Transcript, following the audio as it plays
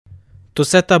To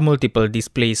set up multiple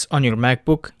displays on your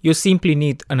MacBook, you simply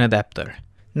need an adapter.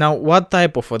 Now, what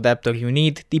type of adapter you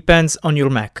need depends on your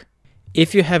Mac.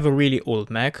 If you have a really old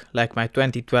Mac, like my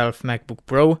 2012 MacBook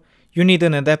Pro, you need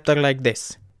an adapter like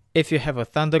this. If you have a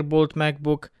Thunderbolt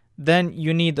MacBook, then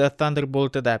you need a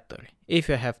Thunderbolt adapter. If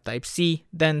you have Type-C,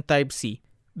 then Type-C.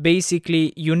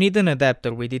 Basically, you need an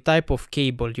adapter with the type of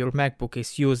cable your MacBook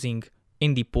is using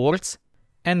in the ports,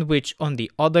 and which on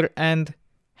the other end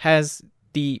has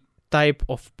the type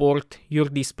of port your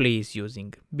display is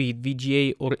using, be it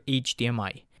VGA or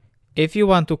HDMI. If you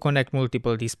want to connect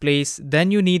multiple displays,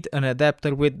 then you need an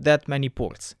adapter with that many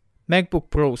ports. MacBook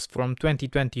Pros from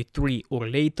 2023 or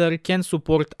later can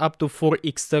support up to 4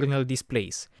 external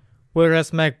displays,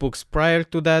 whereas MacBooks prior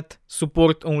to that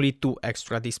support only 2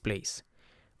 extra displays.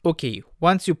 Okay,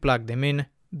 once you plug them in,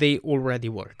 they already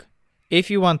work. If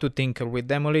you want to tinker with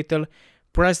them a little,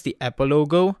 press the Apple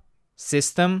logo,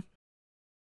 System,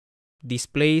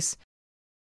 Displays,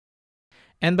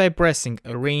 and by pressing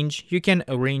Arrange, you can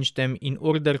arrange them in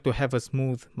order to have a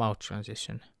smooth mouse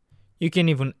transition. You can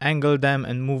even angle them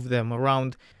and move them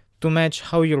around to match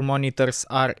how your monitors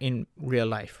are in real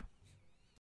life.